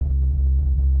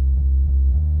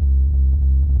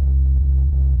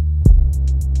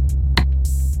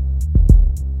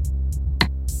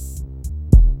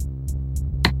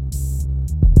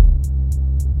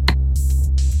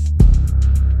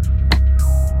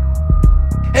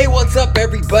What's up,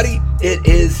 everybody? It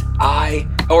is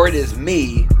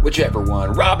me, whichever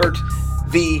one, Robert,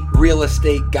 the real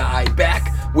estate guy,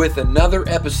 back with another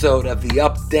episode of the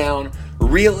Up Down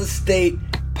Real Estate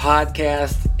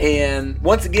Podcast. And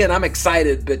once again, I'm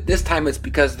excited, but this time it's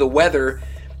because the weather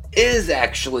is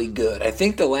actually good. I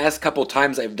think the last couple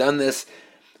times I've done this,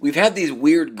 we've had these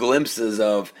weird glimpses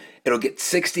of it'll get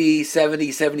 60,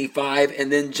 70, 75,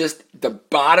 and then just the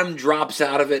bottom drops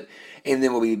out of it, and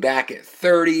then we'll be back at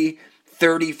 30,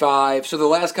 35. So the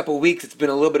last couple of weeks, it's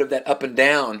been a little bit of that up and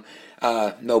down,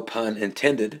 no pun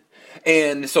intended.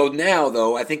 And so now,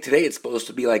 though, I think today it's supposed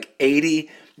to be like 80.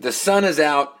 The sun is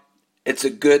out. It's a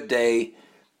good day.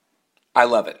 I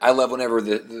love it. I love whenever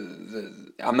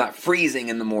I'm not freezing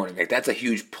in the morning. Like, that's a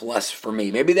huge plus for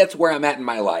me. Maybe that's where I'm at in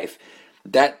my life.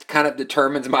 That kind of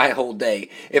determines my whole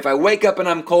day. If I wake up and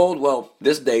I'm cold, well,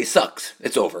 this day sucks.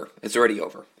 It's over. It's already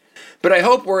over. But I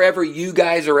hope wherever you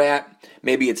guys are at,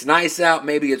 maybe it's nice out,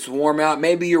 maybe it's warm out,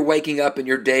 maybe you're waking up and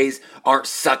your days aren't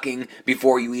sucking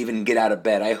before you even get out of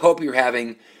bed. I hope you're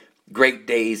having great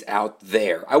days out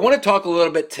there. I want to talk a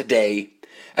little bit today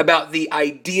about the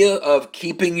idea of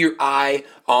keeping your eye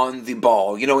on the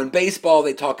ball. You know, in baseball,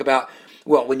 they talk about,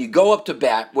 well, when you go up to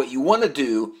bat, what you want to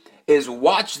do is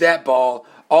watch that ball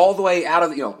all the way out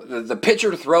of, the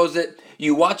pitcher throws it,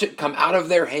 you watch it come out of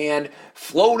their hand,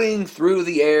 floating through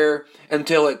the air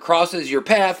until it crosses your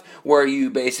path where you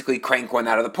basically crank one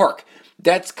out of the park.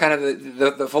 That's kind of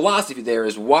the philosophy there,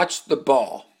 is watch the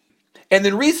ball. And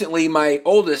then recently, my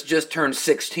oldest just turned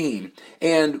 16.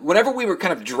 And whenever we were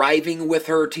kind of driving with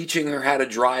her, teaching her how to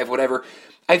drive, whatever,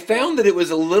 I found that it was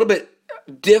a little bit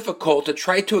difficult to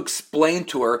try to explain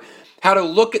to her how to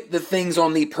look at the things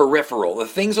on the peripheral, the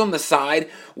things on the side,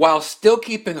 while still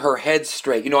keeping her head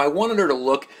straight. I wanted her to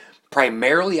look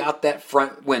primarily out that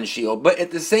front windshield, but at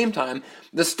the same time,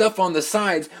 the stuff on the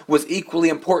sides was equally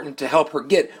important to help her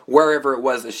get wherever it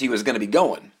was that she was going to be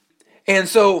going. And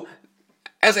so,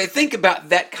 as I think about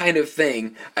that kind of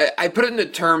thing, I put it into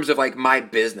terms of like my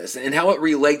business and how it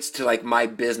relates to like my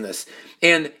business.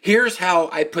 And here's how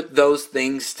I put those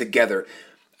things together.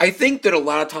 I think that a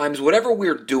lot of times, whatever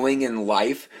we're doing in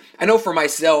life, I know for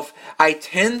myself, I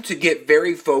tend to get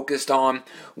very focused on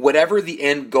whatever the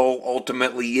end goal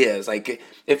ultimately is. Like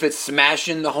if it's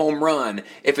smashing the home run,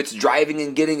 if it's driving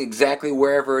and getting exactly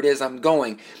wherever it is I'm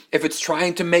going, if it's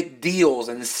trying to make deals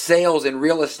and sales in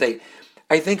real estate,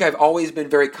 I think I've always been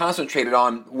very concentrated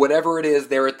on whatever it is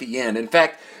there at the end. In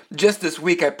fact, just this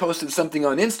week I posted something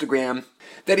on Instagram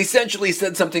that essentially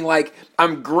said something like,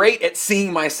 I'm great at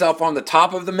seeing myself on the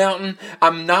top of the mountain.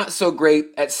 I'm not so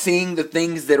great at seeing the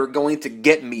things that are going to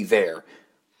get me there.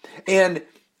 And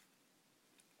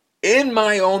in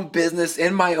my own business,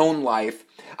 in my own life,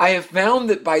 I have found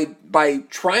that by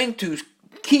trying to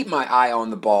keep my eye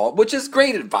on the ball, which is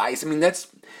great advice. I mean,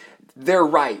 they're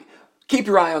right. Keep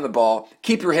your eye on the ball.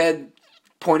 Keep your head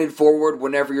pointed forward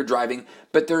whenever you're driving.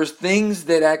 But there's things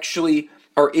that actually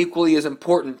are equally as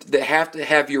important that have to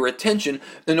have your attention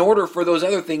in order for those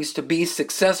other things to be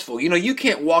successful. You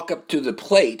can't walk up to the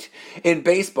plate in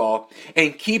baseball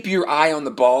and keep your eye on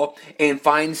the ball and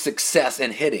find success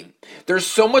in hitting. There's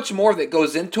so much more that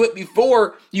goes into it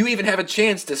before you even have a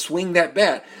chance to swing that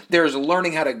bat. There's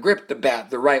learning how to grip the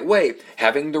bat the right way,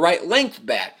 having the right length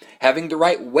bat, having the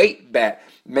right weight bat,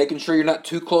 making sure you're not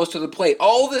too close to the plate.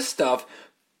 All this stuff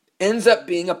ends up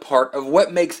being a part of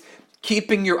what makes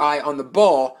keeping your eye on the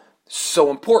ball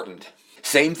so important.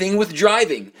 Same thing with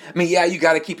driving. I mean, yeah, you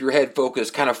got to keep your head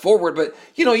focused kind of forward, but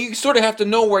you sort of have to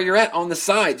know where you're at on the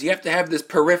sides. You have to have this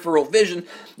peripheral vision.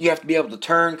 You have to be able to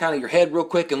turn kind of your head real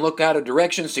quick and look out of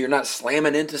direction so you're not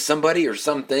slamming into somebody or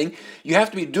something. You have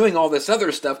to be doing all this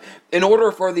other stuff in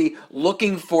order for the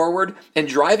looking forward and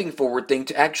driving forward thing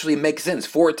to actually make sense,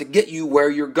 for it to get you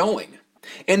where you're going.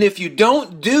 And if you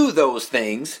don't do those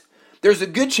things, there's a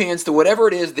good chance that whatever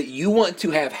it is that you want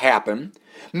to have happen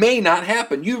may not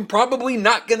happen. You're probably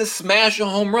not going to smash a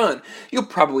home run. You'll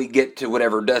probably get to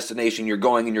whatever destination you're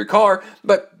going in your car,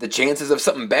 but the chances of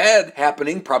something bad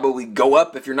happening probably go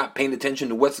up if you're not paying attention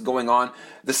to what's going on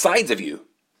the sides of you.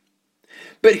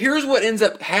 But here's what ends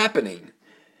up happening.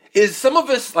 Is some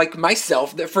of us, like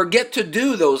myself, that forget to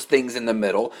do those things in the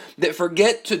middle, that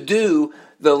forget to do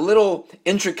the little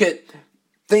intricate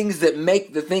things that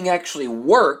make the thing actually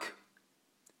work.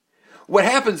 What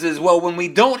happens is, when we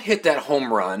don't hit that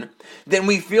home run, then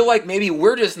we feel like maybe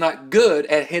we're just not good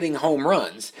at hitting home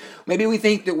runs. Maybe we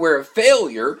think that we're a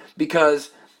failure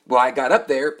because, I got up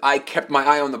there, I kept my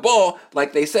eye on the ball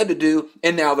like they said to do,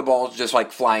 and now the ball's just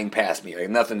like flying past me. Like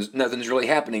nothing's really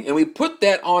happening. And we put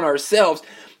that on ourselves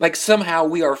like somehow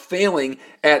we are failing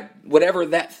at whatever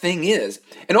that thing is.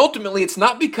 And ultimately, it's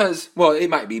not because, well, it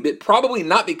might be, but probably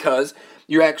not because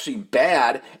you're actually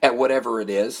bad at whatever it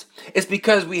is. It's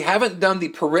because we haven't done the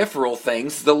peripheral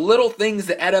things, the little things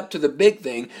that add up to the big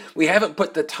thing. We haven't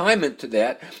put the time into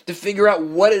that to figure out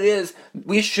what it is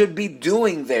we should be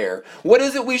doing there. What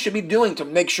is it we should be doing to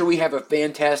make sure we have a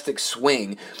fantastic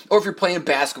swing? Or if you're playing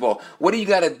basketball, what do you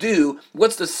got to do?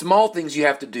 What's the small things you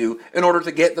have to do in order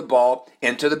to get the ball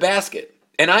into the basket?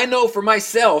 And I know for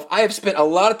myself, I have spent a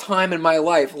lot of time in my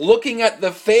life looking at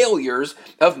the failures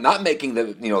of not making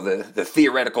the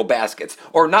theoretical baskets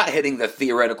or not hitting the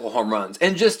theoretical home runs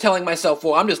and just telling myself,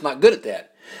 well, I'm just not good at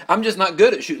that. I'm just not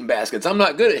good at shooting baskets. I'm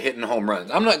not good at hitting home runs.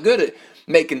 I'm not good at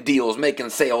making deals, making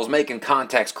sales, making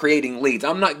contacts, creating leads.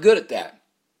 I'm not good at that.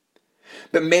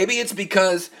 But maybe it's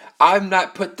because I've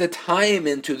not put the time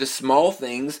into the small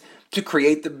things to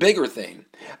create the bigger thing.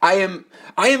 I am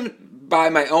by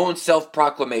my own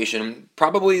self-proclamation,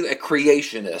 probably a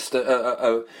creationist,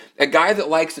 a guy that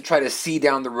likes to try to see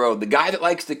down the road, the guy that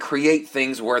likes to create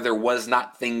things where there was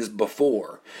not things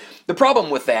before. The problem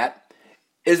with that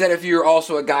is that if you're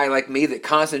also a guy like me that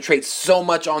concentrates so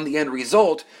much on the end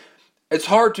result, it's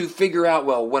hard to figure out,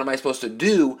 well, what am I supposed to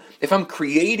do if I'm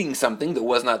creating something that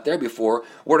was not there before?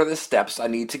 What are the steps I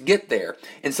need to get there?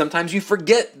 And sometimes you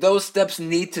forget those steps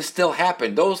need to still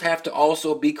happen. Those have to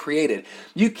also be created.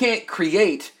 You can't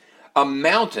create a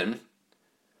mountain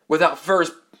without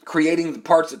first creating the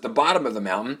parts at the bottom of the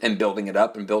mountain and building it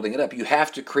up and building it up. You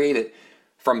have to create it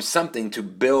from something to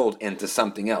build into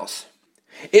something else.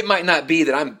 It might not be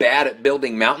that I'm bad at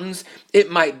building mountains. It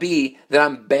might be that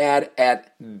I'm bad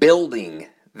at building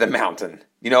the mountain.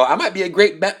 I might be a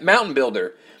great mountain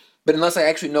builder, but unless I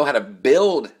actually know how to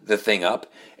build the thing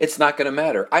up, it's not going to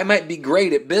matter. I might be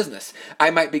great at business.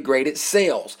 I might be great at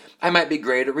sales. I might be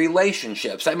great at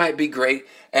relationships. I might be great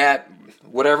at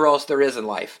whatever else there is in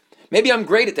life. Maybe I'm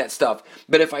great at that stuff,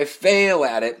 but if I fail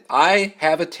at it, I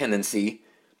have a tendency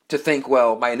to think,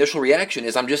 well, my initial reaction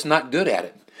is I'm just not good at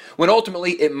it. When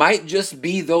ultimately it might just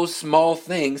be those small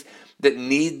things that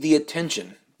need the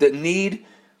attention, that need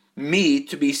me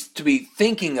to be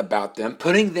thinking about them,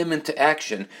 putting them into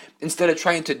action, instead of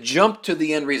trying to jump to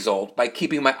the end result by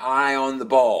keeping my eye on the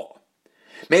ball.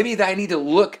 Maybe that I need to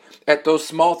look at those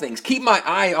small things, keep my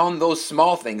eye on those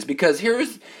small things, because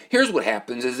here's what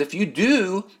happens is if you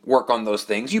do work on those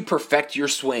things, you perfect your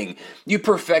swing, you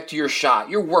perfect your shot,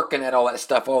 you're working at all that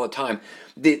stuff all the time.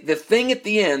 The thing at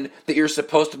the end that you're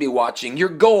supposed to be watching, your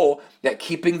goal, that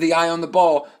keeping the eye on the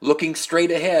ball, looking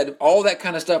straight ahead, all that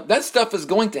kind of stuff, that stuff is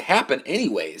going to happen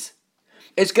anyways.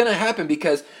 It's going to happen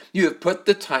because you have put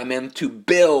the time in to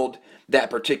build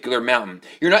that particular mountain.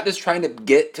 You're not just trying to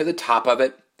get to the top of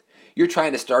it. You're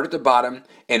trying to start at the bottom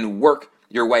and work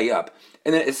your way up.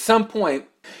 And then at some point,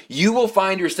 you will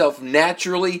find yourself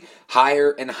naturally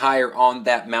higher and higher on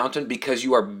that mountain because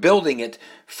you are building it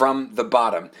from the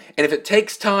bottom. And if it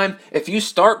takes time, if you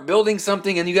start building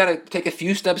something and you got to take a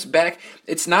few steps back,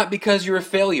 it's not because you're a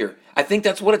failure. I think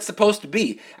that's what it's supposed to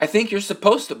be. I think you're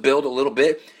supposed to build a little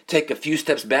bit, take a few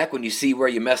steps back when you see where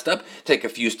you messed up, take a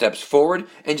few steps forward,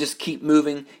 and just keep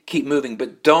moving.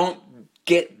 But don't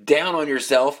get down on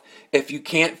yourself if you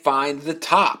can't find the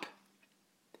top.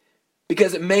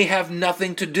 Because it may have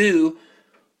nothing to do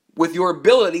with your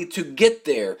ability to get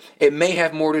there. It may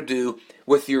have more to do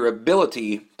with your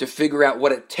ability to figure out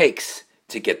what it takes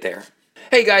to get there.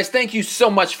 Hey guys, thank you so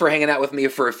much for hanging out with me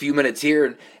for a few minutes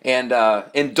here and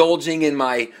indulging in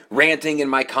my ranting and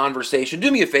my conversation.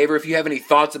 Do me a favor, if you have any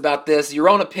thoughts about this, your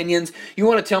own opinions, you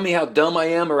want to tell me how dumb I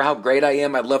am or how great I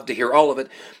am, I'd love to hear all of it.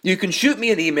 You can shoot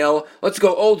me an email. Let's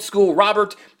go old school,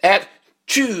 Robert at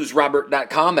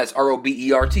chooserobert.com. That's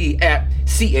ROBERT at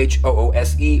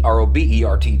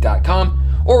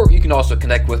CHOOSEROBERT.com. Or you can also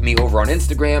connect with me over on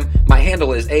Instagram. My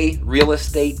handle is A Real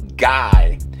Estate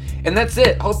Guy. And that's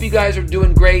it. Hope you guys are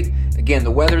doing great. Again, the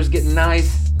weather's getting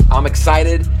nice. I'm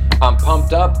excited. I'm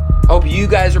pumped up. Hope you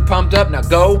guys are pumped up. Now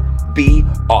go be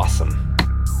awesome.